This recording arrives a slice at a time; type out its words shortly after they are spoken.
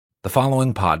The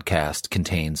following podcast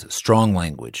contains strong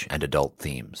language and adult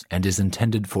themes and is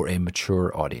intended for a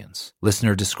mature audience.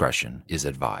 Listener discretion is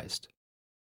advised.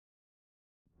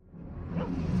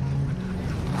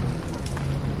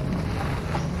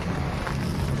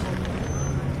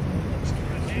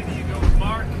 Here you go,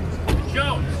 Mark.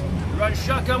 Jones, ride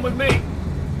shotgun with me.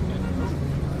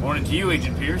 Morning to you,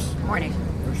 Agent Pierce. Morning.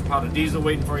 There's a pot of diesel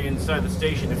waiting for you inside the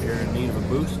station if you're in need of a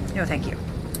boost. No, thank you.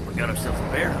 We got ourselves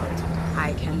a bear hunt.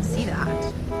 I can see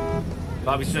that.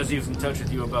 Bobby says he was in touch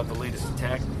with you about the latest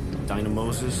attack. Dinah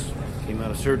Moses came out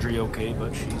of surgery okay,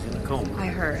 but she's in a coma. I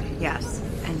heard, yes.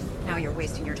 And now you're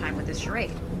wasting your time with this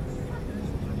charade.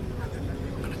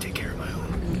 I'm gonna take care of my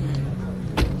own.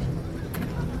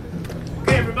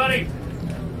 Okay, everybody.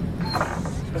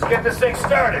 Let's get this thing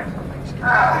started.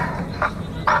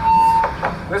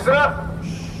 Listen up.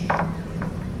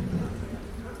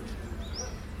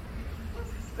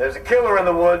 There's a killer in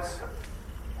the woods,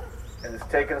 and it's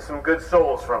taken some good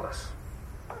souls from us.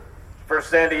 First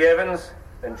Sandy Evans,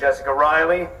 then Jessica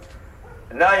Riley,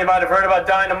 and now you might have heard about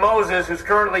Dinah Moses, who's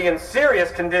currently in serious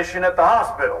condition at the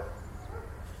hospital.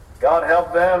 God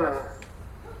help them, and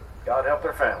God help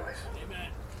their families. Amen.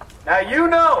 Now you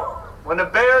know, when a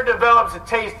bear develops a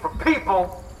taste for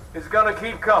people, it's gonna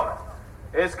keep coming.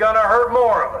 It's gonna hurt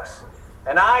more of us.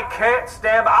 And I can't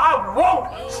stand by. I won't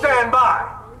stand by.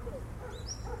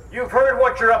 You've heard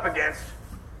what you're up against.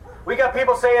 We got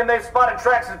people saying they've spotted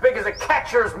tracks as big as a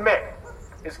catcher's mitt.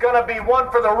 It's gonna be one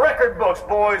for the record books,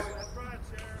 boys.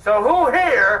 So who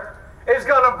here is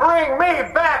gonna bring me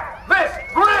back this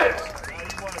grizz?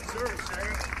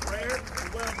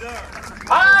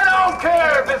 I don't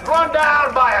care if it's run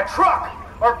down by a truck,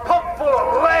 or pumped full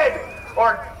of lead,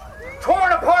 or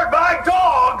torn apart by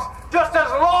dogs, just as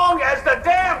long as the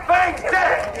damn thing's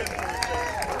dead.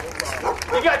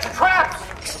 You got your traps.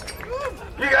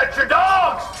 You got your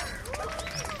dogs.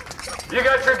 You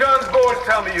got your guns, boys.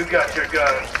 Tell me you got your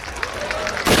guns.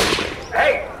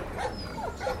 Hey.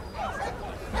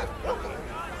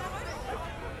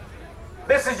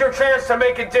 This is your chance to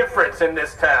make a difference in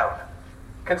this town.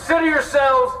 Consider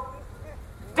yourselves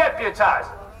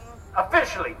deputized.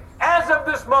 Officially, as of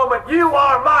this moment, you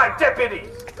are my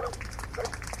deputies.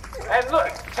 And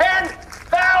look,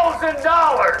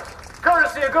 $10,000,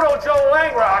 courtesy of good old Joe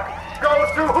Langrock,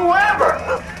 goes to whoever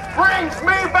brings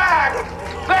me back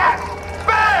that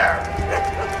bear!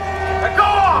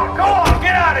 Now go on,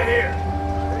 get out of here!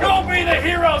 Go be the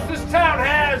heroes this town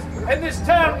has and this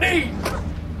town needs!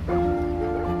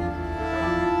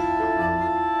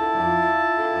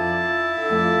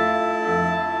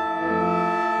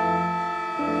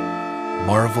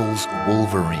 Marvel's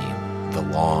Wolverine, The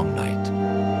Long Night.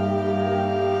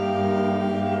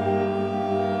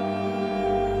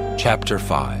 Chapter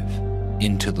 5,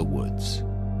 Into the Woods.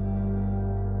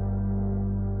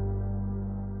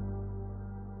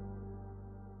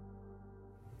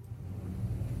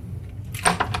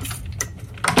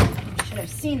 Should have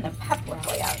seen the pep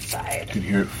rally outside. You could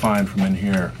hear it fine from in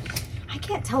here. I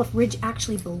can't tell if Ridge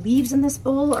actually believes in this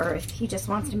bull or if he just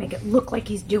wants to make it look like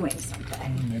he's doing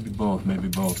something. Maybe both.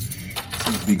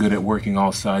 Seems to be good at working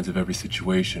all sides of every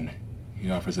situation. He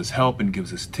offers us help and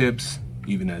gives us tips,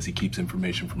 even as he keeps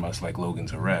information from us like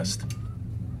Logan's arrest.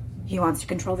 He wants to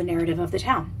control the narrative of the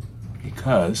town.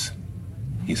 Because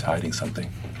he's hiding something.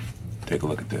 Take a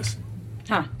look at this.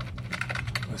 Huh.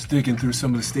 I was digging through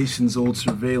some of the station's old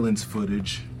surveillance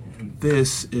footage, and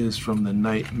this is from the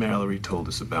night Mallory told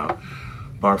us about.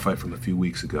 Bar fight from a few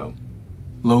weeks ago.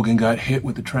 Logan got hit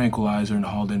with the tranquilizer and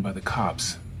hauled in by the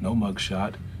cops. No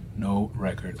mugshot, no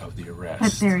record of the arrest.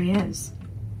 But there he is.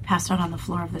 Passed out on the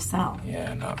floor of the cell.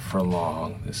 Yeah, not for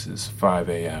long. This is 5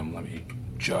 a.m. Let me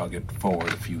jog it forward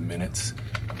a few minutes.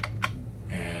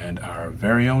 And our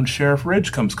very own Sheriff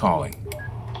Ridge comes calling.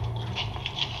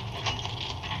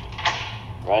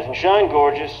 Rise and shine,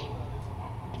 gorgeous.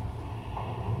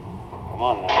 Come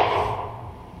on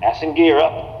now. Ass and gear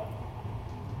up.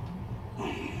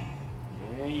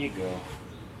 There you go.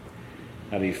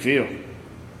 How do you feel?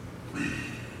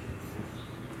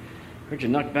 Heard you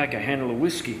knocked back a handle of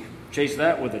whiskey. Chase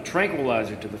that with a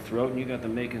tranquilizer to the throat, and you got the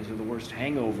makings of the worst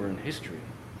hangover in history.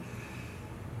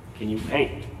 Can you...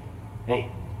 Hey.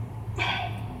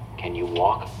 Can you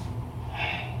walk?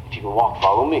 If you can walk,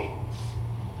 follow me.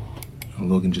 And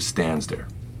Logan just stands there,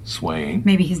 swaying.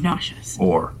 Maybe he's nauseous.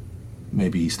 Or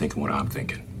maybe he's thinking what I'm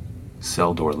thinking.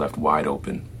 Cell door left wide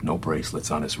open, no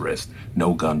bracelets on his wrist,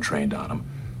 no gun trained on him.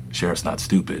 Sheriff's not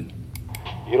stupid.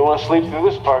 You don't want to sleep through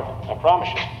this part, I promise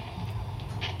you.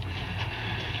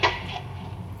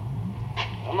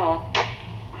 Come on.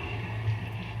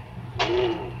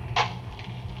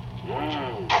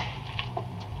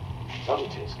 Probably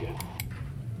tastes good.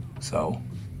 So,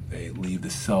 they leave the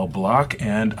cell block,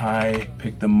 and I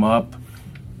pick them up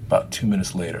about 2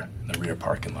 minutes later in the rear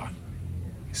parking lot.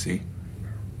 You see?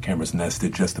 Cameras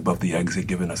nested just above the exit,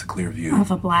 giving us a clear view.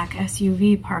 Of a black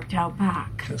SUV parked out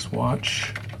back. Just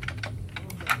watch.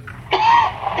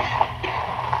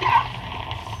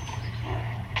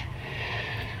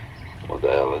 What the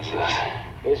hell is this?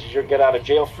 This is your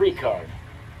get-out-of-jail-free card.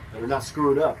 Better not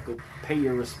screw it up. Go pay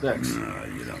your respects. No,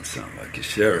 you don't sound like a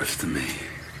sheriff to me.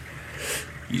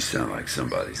 You sound like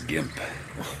somebody's gimp.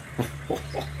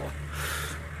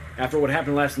 After what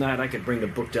happened last night, I could bring the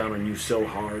book down on you so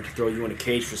hard, throw you in a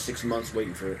cage for 6 months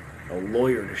waiting for a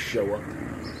lawyer to show up.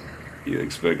 You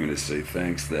expect me to say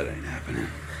thanks? That ain't happening.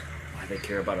 Why they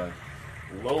care about a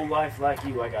lowlife like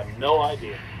you, I got no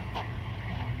idea.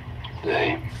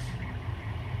 Hey.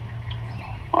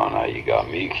 Oh, now you got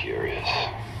me curious.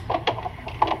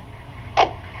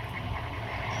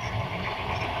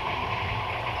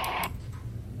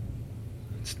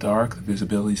 It's dark, the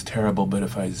visibility's terrible, but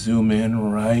if I zoom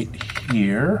in right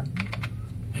here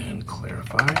and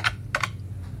clarify,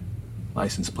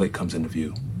 license plate comes into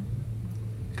view.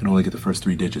 You can only get the first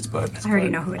 3 digits, but... I already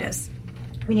know who it is.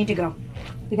 We need to go.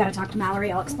 We gotta talk to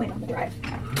Mallory. I'll explain on the drive.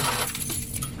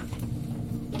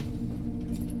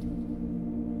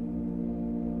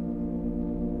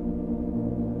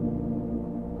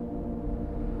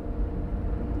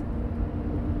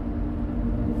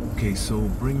 Okay, so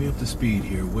bring me up to speed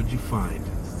here. What'd you find?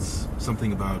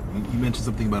 Something about... You mentioned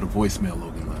something about a voicemail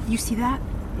Logan left. You see that?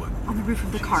 What? On the roof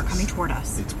of the car coming toward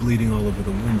us. It's bleeding all over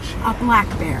the windshield. A black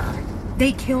bear.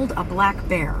 They killed a black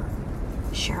bear.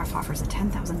 Sheriff offers a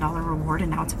 $10,000 reward,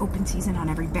 and now it's open season on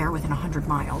every bear within 100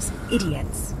 miles.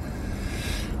 Idiots.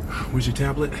 Where's your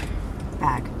tablet?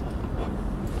 Bag.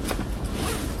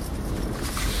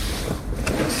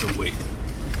 So wait.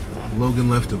 Logan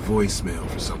left a voicemail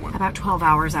for someone. About 12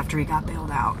 hours after he got bailed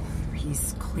out.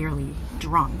 He's clearly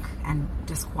drunk and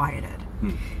disquieted.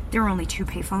 There were only 2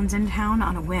 payphones in town.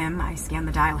 On a whim, I scanned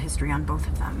the dial history on both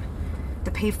of them.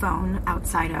 The payphone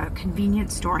outside a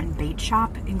convenience store and bait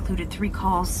shop included 3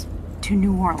 calls to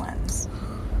New Orleans.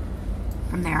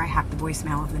 From there, I hacked the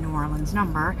voicemail of the New Orleans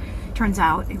number. Turns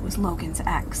out it was Logan's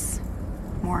ex,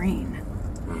 Maureen.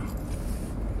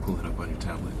 Pull it up on your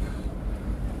tablet.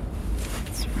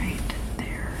 It's right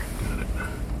there. Got it.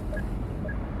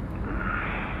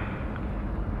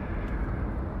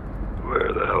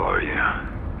 Where the hell are you?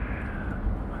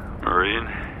 Maureen?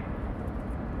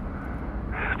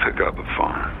 Pick up a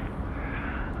phone.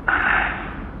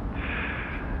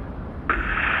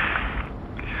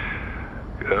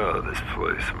 Oh, this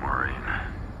place, Maureen.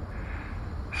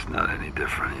 It's not any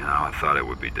different, you know. I thought it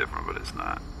would be different, but it's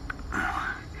not.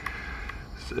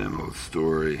 Same old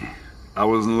story. I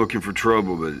wasn't looking for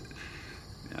trouble, but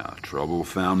yeah, trouble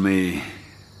found me.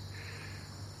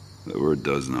 There were a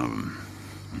dozen of them,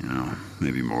 you know,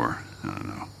 maybe more. I don't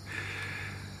know.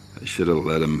 I should have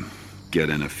let them get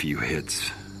in a few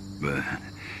hits, but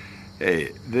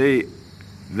hey, they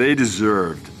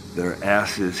deserved their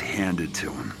asses handed to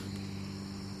them.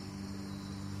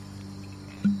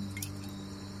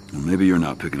 Well, maybe you're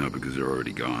not picking up because they're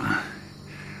already gone.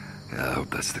 Yeah, I hope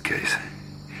that's the case.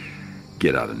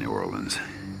 Get out of New Orleans.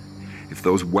 If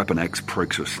those Weapon X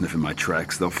pricks are sniffing my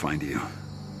tracks, they'll find you.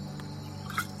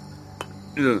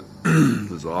 You know,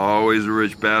 there's always a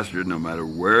rich bastard no matter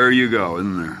where you go,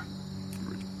 isn't there? A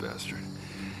rich bastard.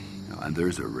 You know, and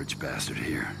there's a rich bastard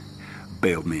here.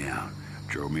 Bailed me out.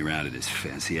 Drove me around in his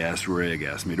fancy-ass rig,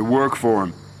 asked me to work for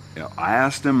him. You know, I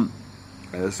asked him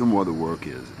what the work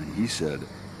is, and he said,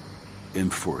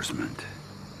 enforcement.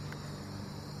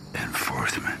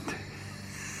 Enforcement.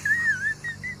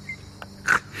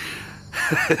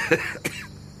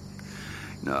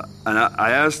 No, and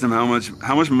I asked him how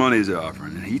much money is he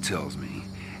offering, and he tells me,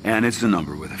 and it's a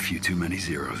number with a few too many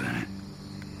zeros in it.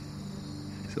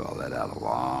 So I'll let out a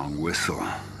long whistle,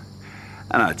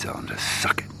 and I tell him to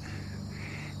suck it.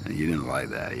 And he didn't like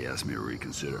that. He asked me to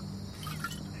reconsider.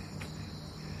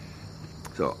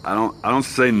 So I don't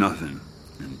say nothing,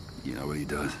 and you know what he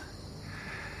does?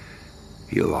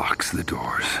 He locks the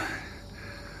doors.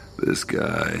 This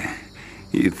guy,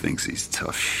 he thinks he's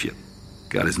tough shit.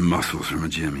 Got his muscles from a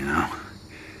gym, you know?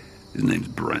 His name's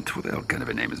Brent. What the hell kind of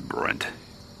a name is Brent?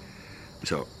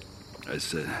 So, I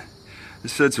said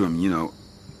to him, you know,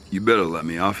 you better let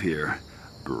me off here,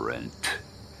 Brent.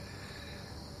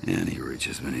 And he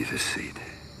reaches beneath his seat.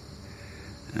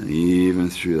 And even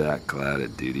through that cloud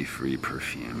of duty-free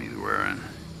perfume he's wearing,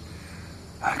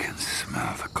 I can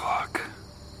smell the clock.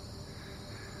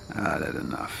 I'd had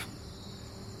enough.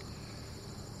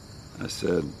 I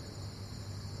said,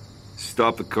 stop.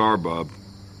 stop the car, Bob.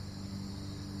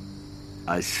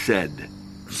 I said,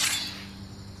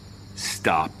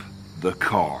 stop the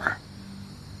car.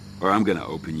 Or I'm gonna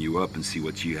open you up and see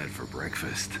what you had for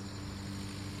breakfast.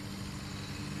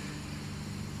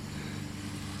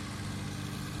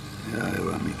 Yeah, they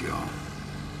let me go.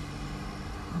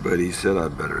 But he said I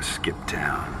better skip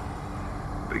town,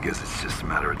 because it's just a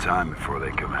matter of time before they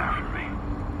come after me.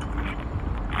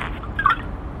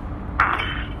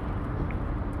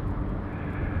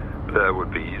 That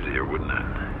would be easier, wouldn't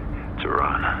it? To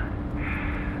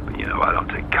run. But you know, I don't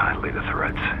take kindly to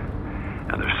threats.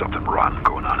 And there's something rotten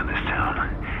going on in this town.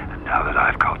 And now that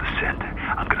I've called the scent,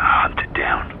 I'm gonna hunt it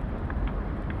down.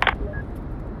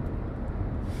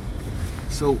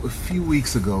 So, a few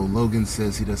weeks ago, Logan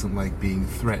says he doesn't like being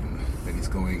threatened, that he's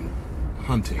going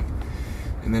hunting.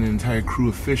 And then an entire crew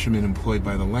of fishermen employed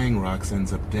by the Langrocks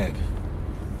ends up dead.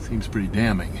 Seems pretty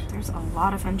damning. There's a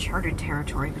lot of uncharted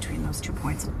territory between those 2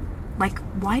 points. Like,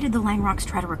 why did the Langrocks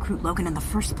try to recruit Logan in the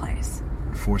first place?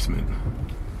 Enforcement.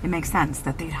 It makes sense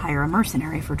that they'd hire a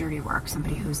mercenary for dirty work,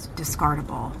 somebody who's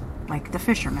discardable. Like the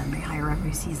fishermen they hire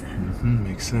every season.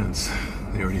 Makes sense.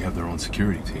 They already have their own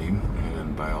security team,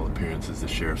 and by all appearances, the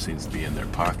sheriff seems to be in their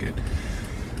pocket.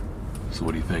 So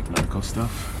what do you think, narco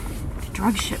stuff? The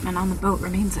drug shipment on the boat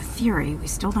remains a theory. We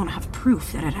still don't have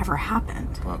proof that it ever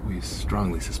happened. But we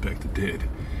strongly suspect it did.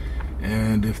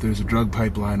 And if there's a drug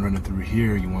pipeline running through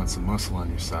here, you want some muscle on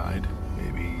your side.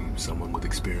 Maybe someone with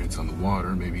experience on the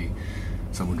water, maybe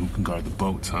someone who can guard the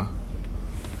boats, huh?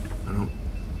 I don't...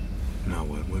 Now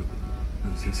what?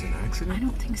 Is this an accident? I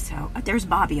don't think so. There's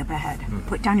Bobby up ahead.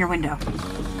 Put down your window.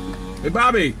 Hey,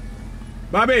 Bobby!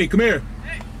 Bobby, come here!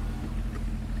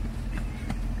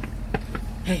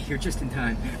 Hey, you're just in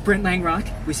time. Brent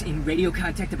Langrock was in radio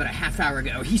contact about a half hour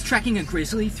ago. He's tracking a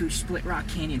grizzly through Split Rock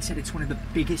Canyon. Said it's one of the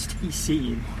biggest he's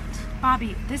seen.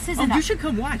 Bobby, this isn't you should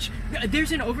come watch.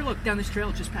 There's an overlook down this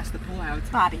trail just past the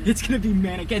pullout. Bobby. It's gonna be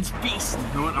man against beast.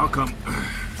 You know what? I'll come.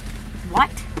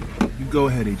 What? You go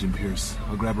ahead, Agent Pierce.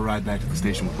 I'll grab a ride back to the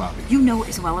station with Bobby. You know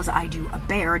as well as I do, a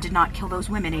bear did not kill those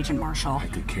women, Agent Marshall. I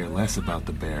could care less about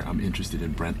the bear. I'm interested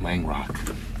in Brent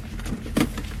Langrock.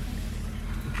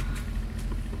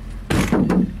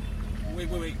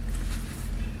 Wait.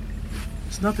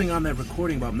 There's nothing on that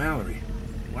recording about Mallory.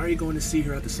 Why are you going to see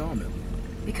her at the sawmill?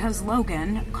 Because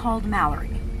Logan called Mallory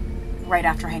right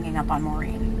after hanging up on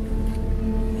Maureen.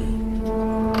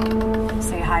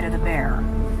 Say hi to the bear.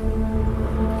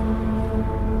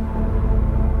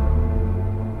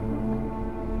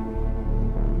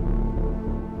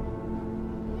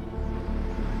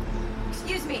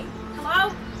 Excuse me.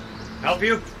 Hello? Help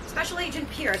you? Special Agent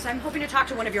Pierce, I'm hoping to talk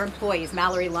to one of your employees,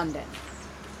 Mallory London.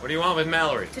 What do you want with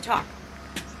Mallory? To talk.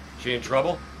 She in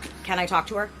trouble? Can I talk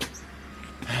to her?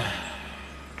 I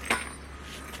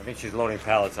think she's loading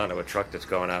pallets onto a truck that's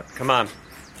going out. Come on.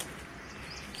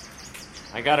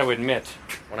 I gotta admit,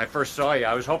 when I first saw you,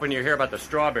 I was hoping you'd hear about the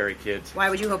Strawberry Kids. Why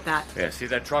would you hope that? Yeah, see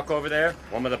that truck over there?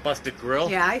 One with a busted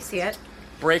grill? Yeah, I see it.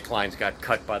 Brake lines got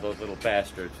cut by those little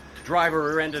bastards. Driver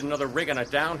rear-ended another rig on a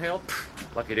downhill.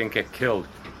 Lucky he didn't get killed.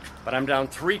 But I'm down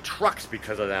 3 trucks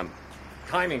because of them.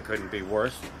 Timing couldn't be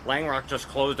worse. Langrock just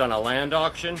closed on a land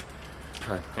auction.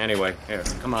 Anyway, here,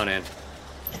 come on in.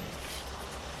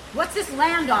 What's this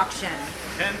land auction?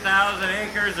 10,000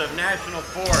 acres of national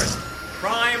forest.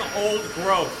 Prime old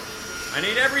growth. I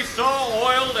need every saw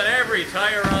oiled and every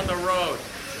tire on the road.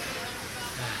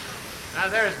 Now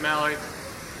there's Mallory.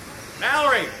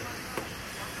 Mallory!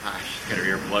 She's got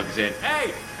her earplugs in.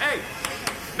 Hey!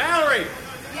 Mallory!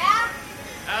 Yeah?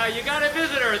 You got a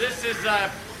visitor. This is,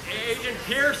 Agent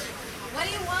Pierce. What do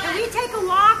you want? Can we take a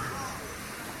walk?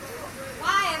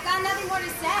 Why? I've got nothing more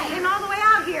to I say. came all the way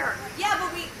out here. Yeah,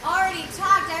 but we already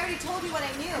talked. I already told you what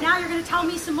I knew. Now you're going to tell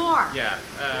me some more. Yeah,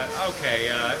 okay,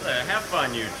 have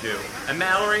fun, you two. And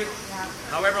Mallory,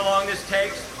 however long this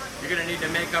takes, you're gonna need to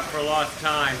make up for lost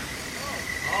time.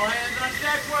 All hands on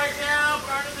deck right now,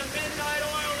 burning the midnight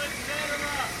oil, etc.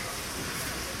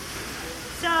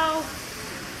 So,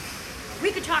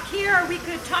 we could talk here or we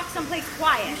could talk someplace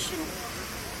quiet.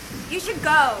 You should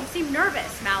go. You seem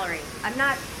nervous, Mallory. I'm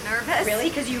not nervous. Really?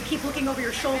 Because you keep looking over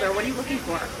your shoulder. What are you looking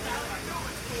for?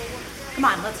 Come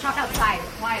on, let's talk outside.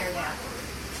 It's quieter there.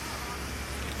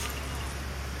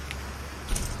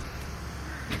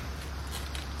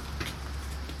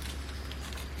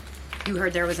 You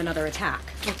heard there was another attack.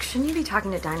 Look, shouldn't you be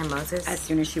talking to Dinah Moses? As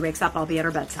soon as she wakes up, I'll be at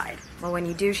her bedside. Well, when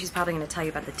you do, she's probably going to tell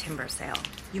you about the timber sale.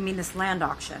 You mean this land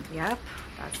auction? Yep,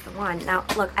 that's the one. Now,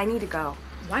 look, I need to go.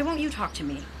 Why won't you talk to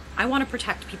me? I want to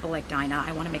protect people like Dinah.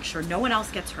 I want to make sure no one else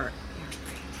gets hurt.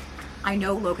 I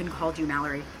know Logan called you,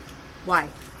 Mallory. Why?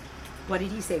 What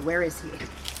did he say? Where is he?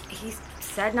 He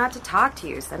said not to talk to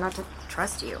you, said not to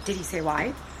trust you. Did he say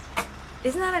why?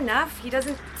 Isn't that enough? He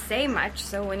doesn't say much,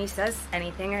 so when he says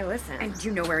anything, I listen. And do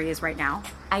you know where he is right now?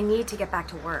 I need to get back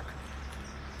to work.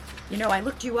 You know, I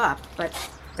looked you up, but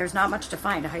there's not much to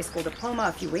find. A high school diploma,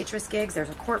 a few waitress gigs, there's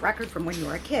a court record from when you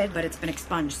were a kid, but it's been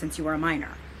expunged since you were a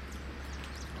minor.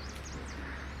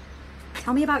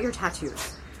 Tell me about your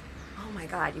tattoos. Oh my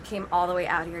God, you came all the way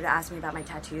out here to ask me about my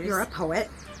tattoos? You're a poet.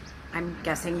 I'm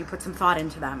guessing you put some thought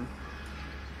into them.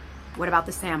 What about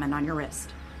the salmon on your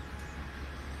wrist?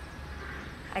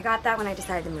 I got that when I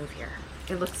decided to move here.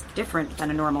 It looks different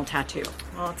than a normal tattoo.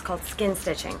 Well, it's called skin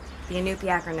stitching. The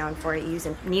Inupiaq are known for it. You use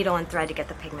a needle and thread to get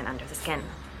the pigment under the skin.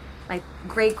 My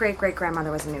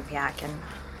great-great-great-grandmother was Inupiaq, and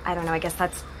I don't know, I guess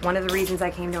that's one of the reasons I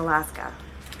came to Alaska.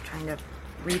 Trying to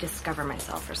rediscover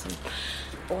myself or some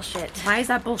bullshit. Why is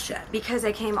that bullshit? Because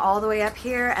I came all the way up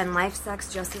here, and life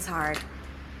sucks just as hard.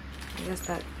 I guess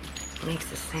that makes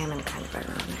the salmon kind of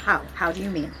ironic. How? How do you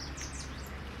mean?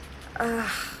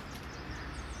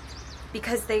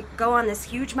 Because they go on this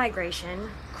huge migration,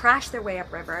 crash their way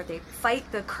upriver, they fight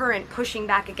the current pushing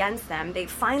back against them, they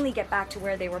finally get back to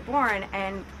where they were born,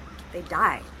 and they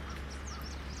die.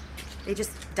 They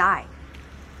just die.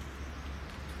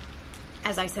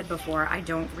 As I said before, I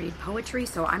don't read poetry,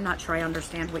 so I'm not sure I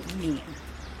understand what you mean.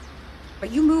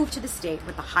 But you moved to the state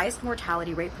with the highest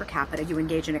mortality rate per capita, you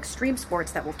engage in extreme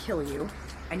sports that will kill you,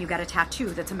 and you got a tattoo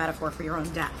that's a metaphor for your own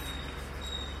death.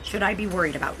 Should I be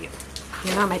worried about you?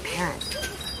 You're not my parent.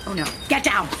 Oh no. Get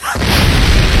down!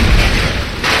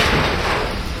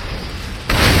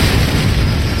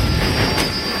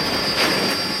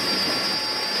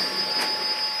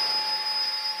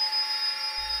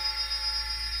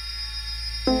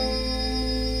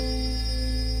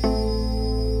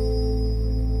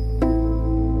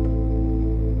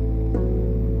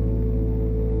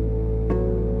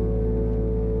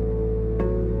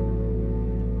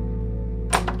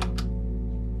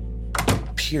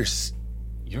 Pierce,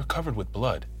 you're covered with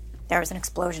blood. There was an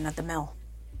explosion at the mill.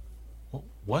 What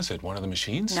was it? One of the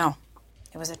machines? No.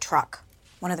 It was a truck.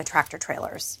 One of the tractor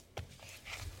trailers.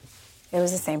 It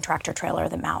was the same tractor trailer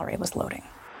that Mallory was loading.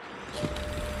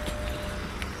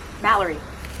 Mallory!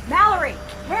 Mallory!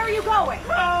 Where are you going?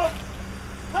 Help!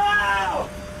 Help!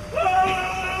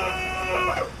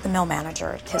 The mill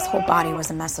manager, his whole body was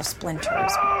a mess of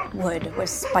splinters. Wood was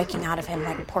spiking out of him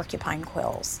like porcupine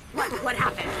quills. What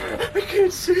happened? I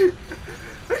can't see.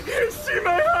 I can't see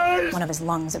my eyes. One of his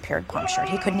lungs appeared punctured.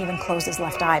 He couldn't even close his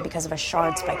left eye because of a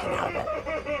shard spiking out of it.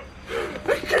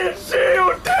 I can't see.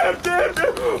 Oh, damn.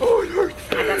 Oh, Lord.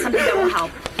 I got something that will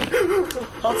help.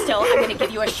 Hold still. I'm going to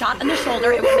give you a shot in the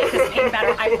shoulder. It will make this pain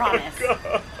better, I promise.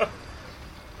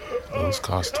 Those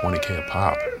cost $20K a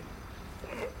pop.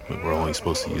 We're only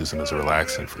supposed to use them as a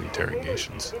relaxant for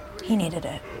interrogations. He needed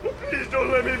it. Please don't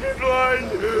let me be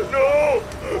blind. No.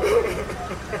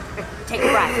 Take a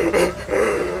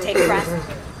breath. Take a breath.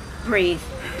 Breathe.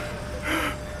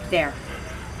 There.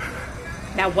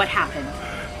 Now what happened?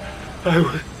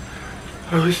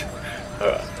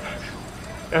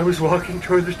 I was walking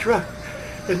toward the truck,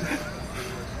 and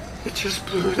it just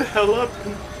blew the hell up,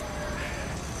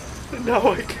 and now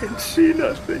I can't see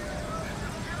nothing.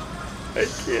 I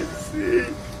can't see.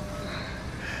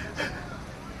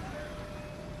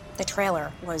 The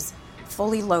trailer was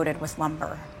fully loaded with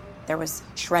lumber. There was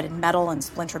shredded metal and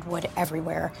splintered wood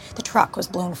everywhere. The truck was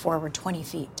blown forward 20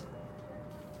 feet.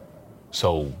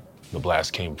 So the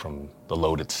blast came from the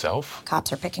load itself?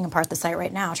 Cops are picking apart the site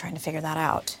right now, trying to figure that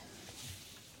out.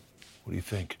 What do you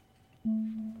think?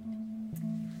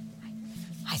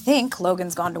 I think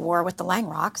Logan's gone to war with the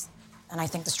Langrocks, and I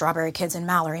think the Strawberry Kids and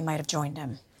Mallory might have joined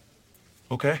him.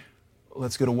 Okay.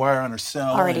 Let's get a wire on her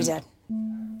cell. Already did.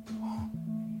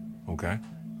 Okay.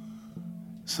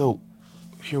 So,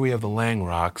 here we have the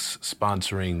Langrocks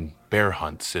sponsoring bear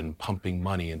hunts and pumping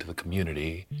money into the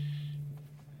community.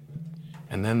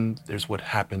 And then there's what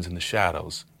happens in the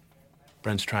shadows.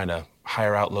 Brent's trying to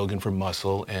hire out Logan for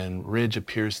muscle, and Ridge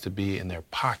appears to be in their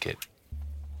pocket.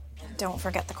 Don't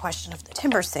forget the question of the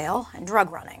timber sale and drug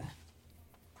running.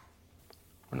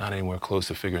 We're not anywhere close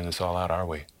to figuring this all out, are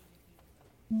we?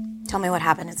 Tell me what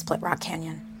happened at Split Rock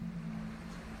Canyon.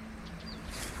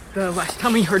 The last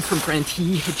time we heard from Brent,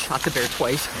 he had shot the bear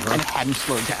twice and it hadn't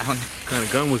slowed down. What kind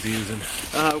of gun was he using?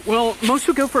 Well, most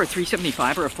would go for a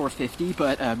 .375 or a .450,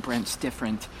 but Brent's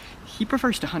different. He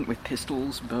prefers to hunt with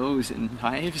pistols, bows, and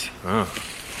knives. Oh.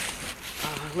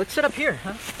 Let's set up here,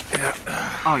 huh?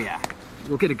 Yeah. Oh, yeah.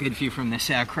 We'll get a good view from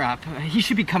this crop. He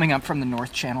should be coming up from the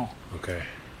North Channel. Okay.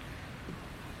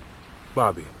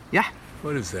 Bobby. Yeah?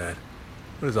 What is that?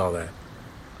 What is all that?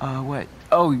 What?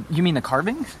 Oh, you mean the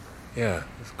carvings? Yeah,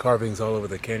 there's carvings all over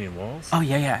the canyon walls. Oh,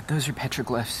 yeah. Those are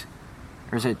petroglyphs.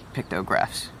 Or is it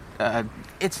pictographs?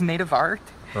 It's native art.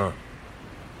 Huh.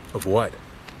 Of what?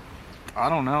 I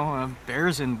don't know.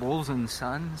 Bears and wolves and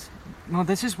suns. Well,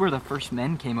 this is where the first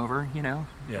men came over, you know.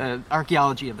 Yeah.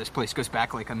 Archaeology of this place goes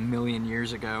back like 1 million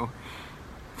years ago.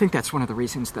 I think that's one of the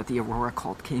reasons that the Aurora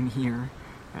cult came here.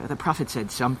 The prophet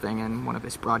said something in one of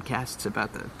his broadcasts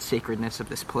about the sacredness of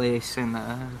this place and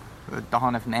the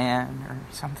dawn of man or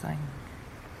something.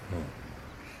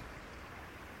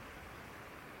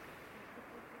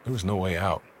 There was no way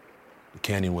out. The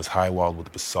canyon was high-walled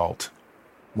with basalt.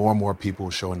 More and more people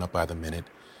were showing up by the minute,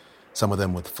 some of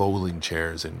them with folding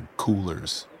chairs and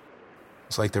coolers.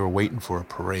 It's like they were waiting for a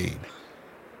parade.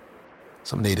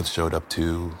 Some natives showed up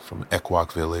too, from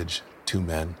Ekwok village, 2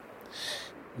 men.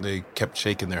 They kept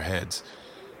shaking their heads.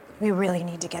 We really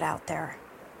need to get out there.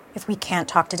 If we can't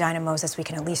talk to Dinah Moses, we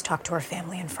can at least talk to her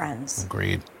family and friends.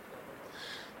 Agreed.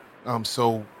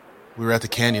 So we were at the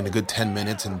canyon a good 10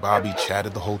 minutes, and Bobby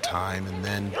chatted the whole time, and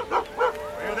then...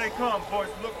 Here they come, boys.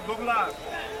 Look live.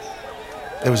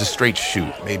 There was a straight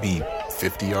chute, maybe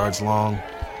 50 yards long,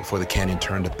 before the canyon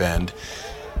turned a bend.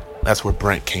 That's where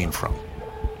Brent came from.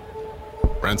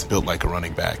 Brent's built like a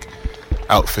running back,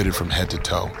 outfitted from head to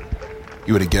toe.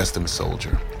 You would have guessed him a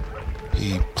soldier.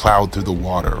 He plowed through the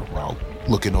water while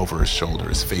looking over his shoulder.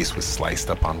 His face was sliced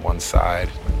up on one side.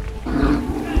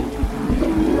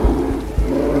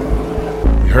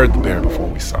 We heard the bear before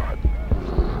we saw it.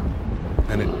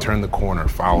 Then it turned the corner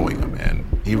following him, and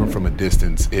even from a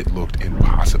distance, it looked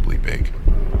impossibly big.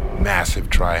 Massive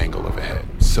triangle of a head,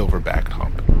 silver-backed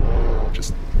hump.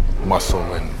 Just muscle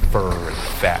and fur and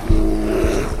fat.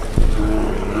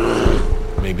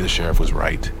 Maybe the sheriff was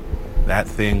right. That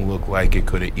thing looked like it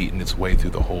could have eaten its way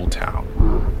through the whole town.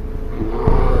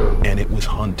 And it was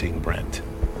hunting Brent.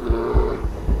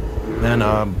 Then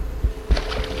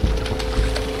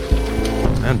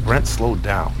Brent slowed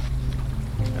down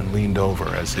and leaned over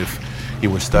as if he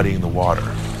were studying the water.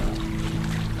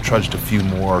 Trudged a few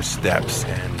more steps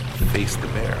and faced the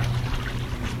bear.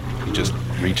 He just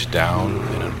reached down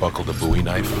and unbuckled a Bowie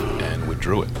knife and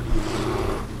withdrew it.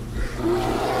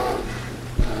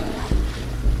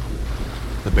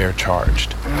 The bear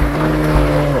charged.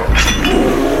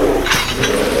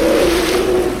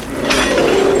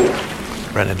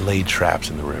 Brent had laid traps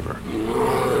in the river.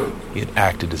 He had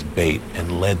acted as bait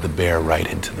and led the bear right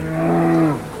into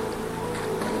them.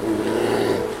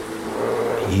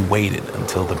 He waited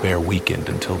until the bear weakened,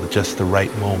 until just the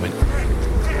right moment.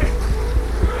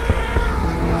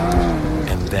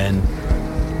 And then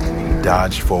he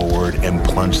dodged forward and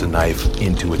plunged the knife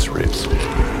into its ribs.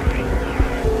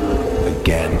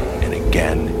 Again and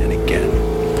again and again.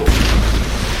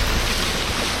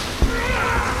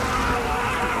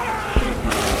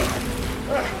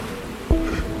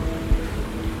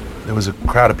 There was a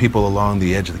crowd of people along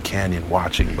the edge of the canyon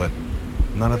watching, but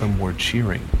none of them were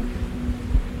cheering.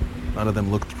 None of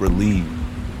them looked relieved.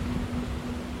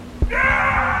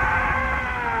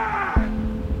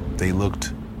 They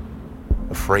looked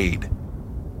afraid.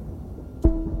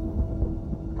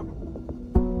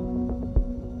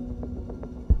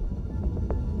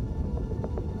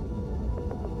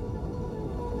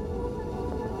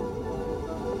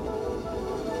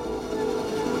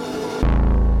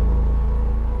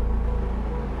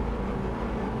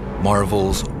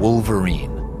 Marvel's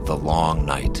Wolverine, The Long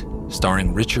Night,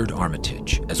 starring Richard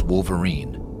Armitage as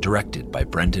Wolverine, directed by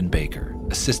Brendan Baker,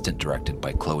 assistant directed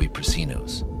by Chloe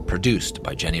Prasinos, produced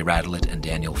by Jenny Radelet and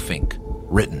Daniel Fink,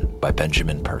 written by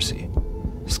Benjamin Percy.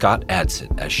 Scott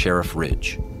Adsit as Sheriff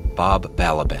Ridge, Bob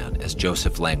Balaban as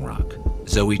Joseph Langrock,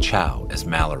 Zoe Chow as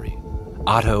Mallory,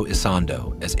 Otto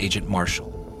Isando as Agent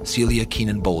Marshall, Celia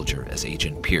Keenan-Bolger as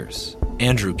Agent Pierce,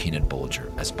 Andrew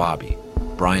Keenan-Bolger as Bobby,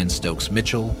 Brian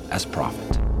Stokes-Mitchell as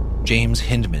Prophet, James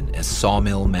Hindman as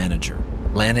Sawmill Manager,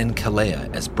 Lannon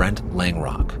Kalea as Brent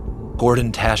Langrock,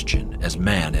 Gordon Tashjian as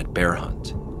Man at Bear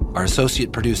Hunt. Our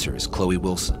associate producer is Chloe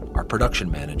Wilson. Our production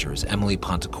manager is Emily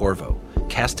Pontecorvo.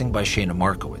 Casting by Shayna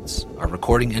Markowitz. Our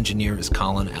recording engineer is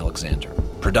Colin Alexander.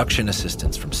 Production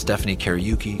assistance from Stephanie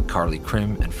Kariuki, Carly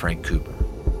Krim, and Frank Cooper.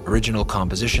 Original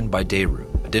composition by Dayru.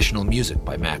 Additional music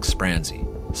by Max Spranzi.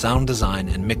 Sound design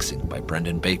and mixing by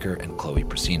Brendan Baker and Chloe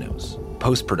Prasinos.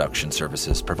 Post-production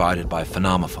services provided by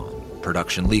Phenomophone.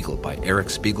 Production legal by Eric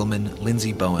Spiegelman,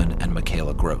 Lindsay Bowen, and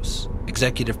Michaela Gross.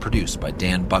 Executive produced by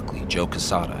Dan Buckley, Joe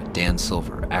Casada, Dan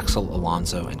Silver, Axel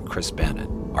Alonso, and Chris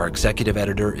Bannon. Our executive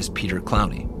editor is Peter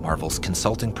Clowney. Marvel's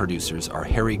consulting producers are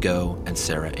Harry Goh and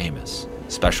Sarah Amos.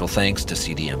 Special thanks to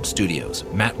CDM Studios,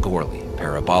 Matt Gorley,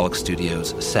 Parabolic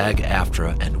Studios,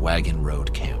 SAG-AFTRA, and Wagon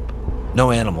Road Camp.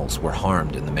 No animals were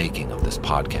harmed in the making of this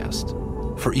podcast.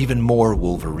 For even more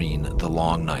Wolverine: The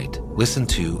Long Night, listen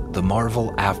to The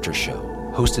Marvel After Show,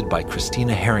 hosted by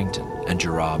Christina Harrington and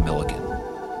Gerard Milligan.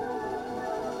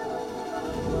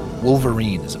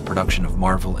 Wolverine is a production of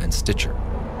Marvel and Stitcher,